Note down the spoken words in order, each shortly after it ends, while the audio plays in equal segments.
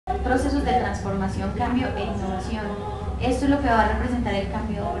procesos de transformación, cambio e innovación. Esto es lo que va a representar el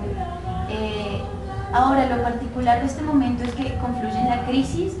cambio ahora. Ahora, lo particular de este momento es que confluye la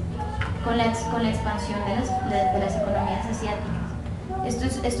crisis con la expansión de las economías asiáticas. Esto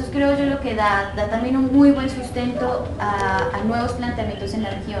es, creo yo, lo que da también un muy buen sustento a nuevos planteamientos en la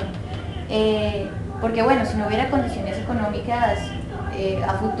región. Porque bueno, si no hubiera condiciones económicas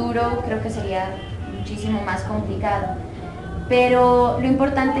a futuro, creo que sería muchísimo más complicado. Pero lo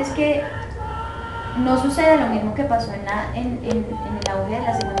importante es que no suceda lo mismo que pasó en el auge de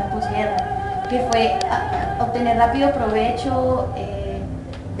la segunda posguerra, que fue obtener rápido provecho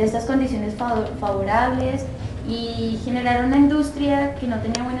de estas condiciones favorables y generar una industria que no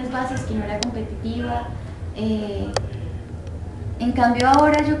tenía buenas bases, que no era competitiva. En cambio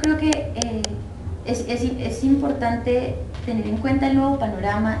ahora yo creo que es importante tener en cuenta el nuevo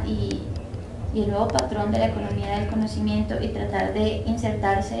panorama y el nuevo patrón de la economía del conocimiento y tratar de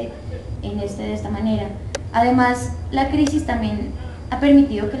insertarse de esta manera. Además, la crisis también ha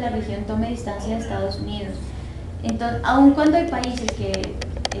permitido que la región tome distancia de Estados Unidos. Entonces, aun cuando hay países que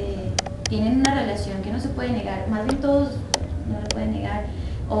tienen una relación que no se puede negar, más bien todos no lo pueden negar,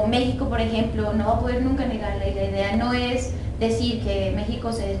 o México, por ejemplo, no va a poder nunca negarla, y la idea no es decir que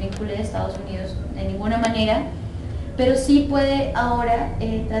México se desvincule de Estados Unidos de ninguna manera, pero sí puede ahora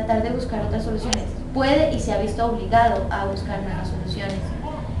tratar de buscar otras soluciones. Puede y se ha visto obligado a buscar nuevas soluciones.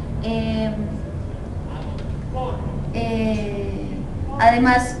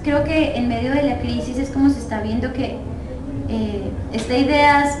 Además, creo que en medio de la crisis es como se está viendo que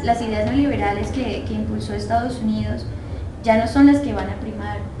las ideas neoliberales que impulsó Estados Unidos ya no son las que van a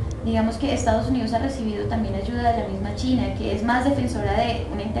primar. Digamos que Estados Unidos ha recibido también ayuda de la misma China, que es más defensora de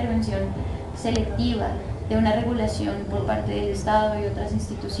una intervención selectiva, de una regulación por parte del Estado y otras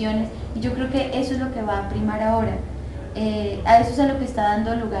instituciones, y yo creo que eso es lo que va a primar ahora. A eso es a lo que está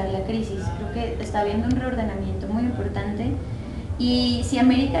dando lugar la crisis. Creo que está habiendo un reordenamiento muy importante, y si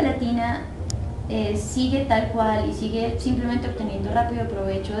América Latina sigue tal cual y sigue simplemente obteniendo rápido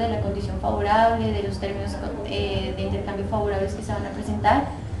provecho de la condición favorable, de los términos de intercambio favorables que se van a presentar,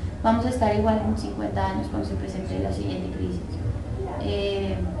 vamos a estar igual en 50 años cuando se presente la siguiente crisis.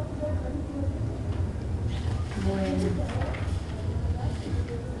 Bueno,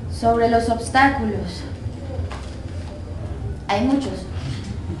 sobre los obstáculos, hay muchos.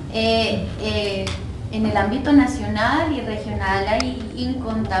 En el ámbito nacional y regional hay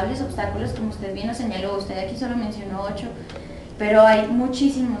incontables obstáculos, como usted bien lo señaló. Usted aquí solo mencionó 8, pero hay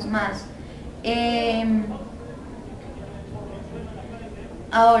muchísimos más.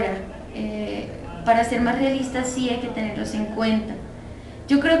 Ahora, para ser más realistas, sí hay que tenerlos en cuenta.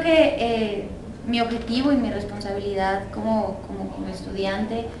 Yo creo que mi objetivo y mi responsabilidad como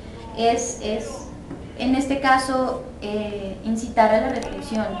estudiante es en este caso incitar a la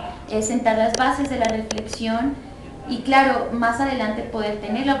reflexión, sentar las bases de la reflexión y, claro, más adelante poder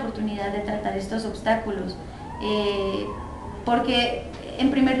tener la oportunidad de tratar estos obstáculos, porque en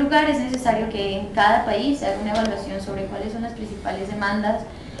primer lugar es necesario que en cada país se haga una evaluación sobre cuáles son las principales demandas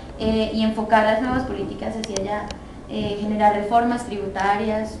y enfocar las nuevas políticas hacia allá, generar reformas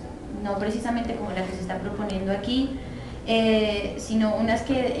tributarias, no precisamente como la que se está proponiendo aquí, sino unas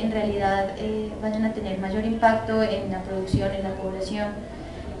que en realidad vayan a tener mayor impacto en la producción, en la población.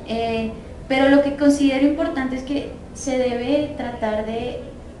 Pero lo que considero importante es que se debe tratar de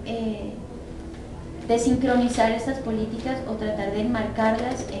sincronizar estas políticas o tratar de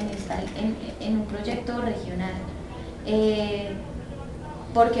enmarcarlas en un proyecto regional.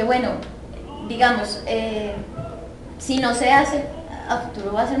 Porque bueno, digamos, si no se hace, a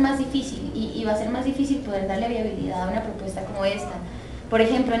futuro va a ser más difícil y va a ser más difícil poder darle viabilidad a una propuesta como esta. Por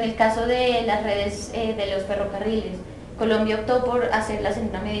ejemplo, en el caso de las redes de los ferrocarriles, Colombia optó por hacerlas en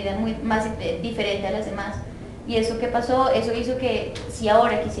una medida más diferente a las demás. ¿Y eso qué pasó? Eso hizo que si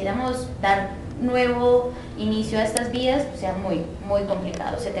ahora quisiéramos dar nuevo inicio a estas vías, pues sea muy, muy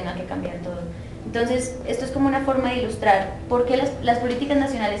complicado, se tenga que cambiar todo. Entonces, esto es como una forma de ilustrar por qué las políticas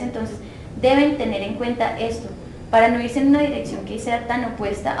nacionales entonces deben tener en cuenta esto, para no irse en una dirección que sea tan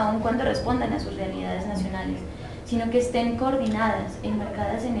opuesta, aun cuando respondan a sus realidades nacionales, sino que estén coordinadas,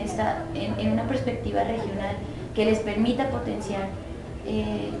 enmarcadas en una perspectiva regional que les permita potenciar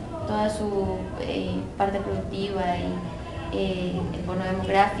toda su parte productiva y el bono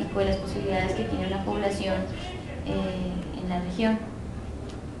demográfico y las posibilidades que tiene la población en la región.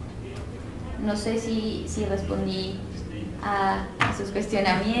 No sé si respondí a sus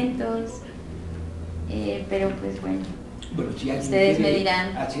cuestionamientos, pero pues bueno, Si ustedes me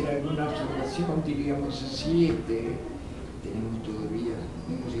dirán. hacer alguna observación, diríamos así, tenemos todavía,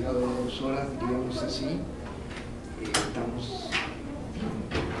 hemos llegado a 2 horas, diríamos así, estamos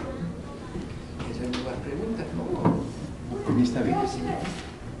preguntas, ¿no? A mí está bien.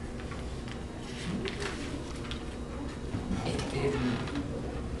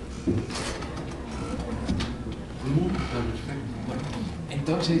 Bueno,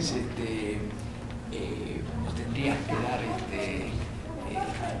 entonces nos tendrías que dar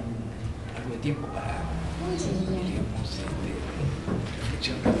algo de tiempo para diríamos,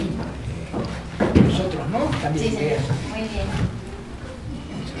 reflexión continua. Nosotros, ¿no? También Sí, señor. ideas. Muy bien.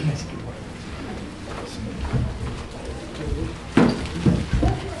 Muchas gracias.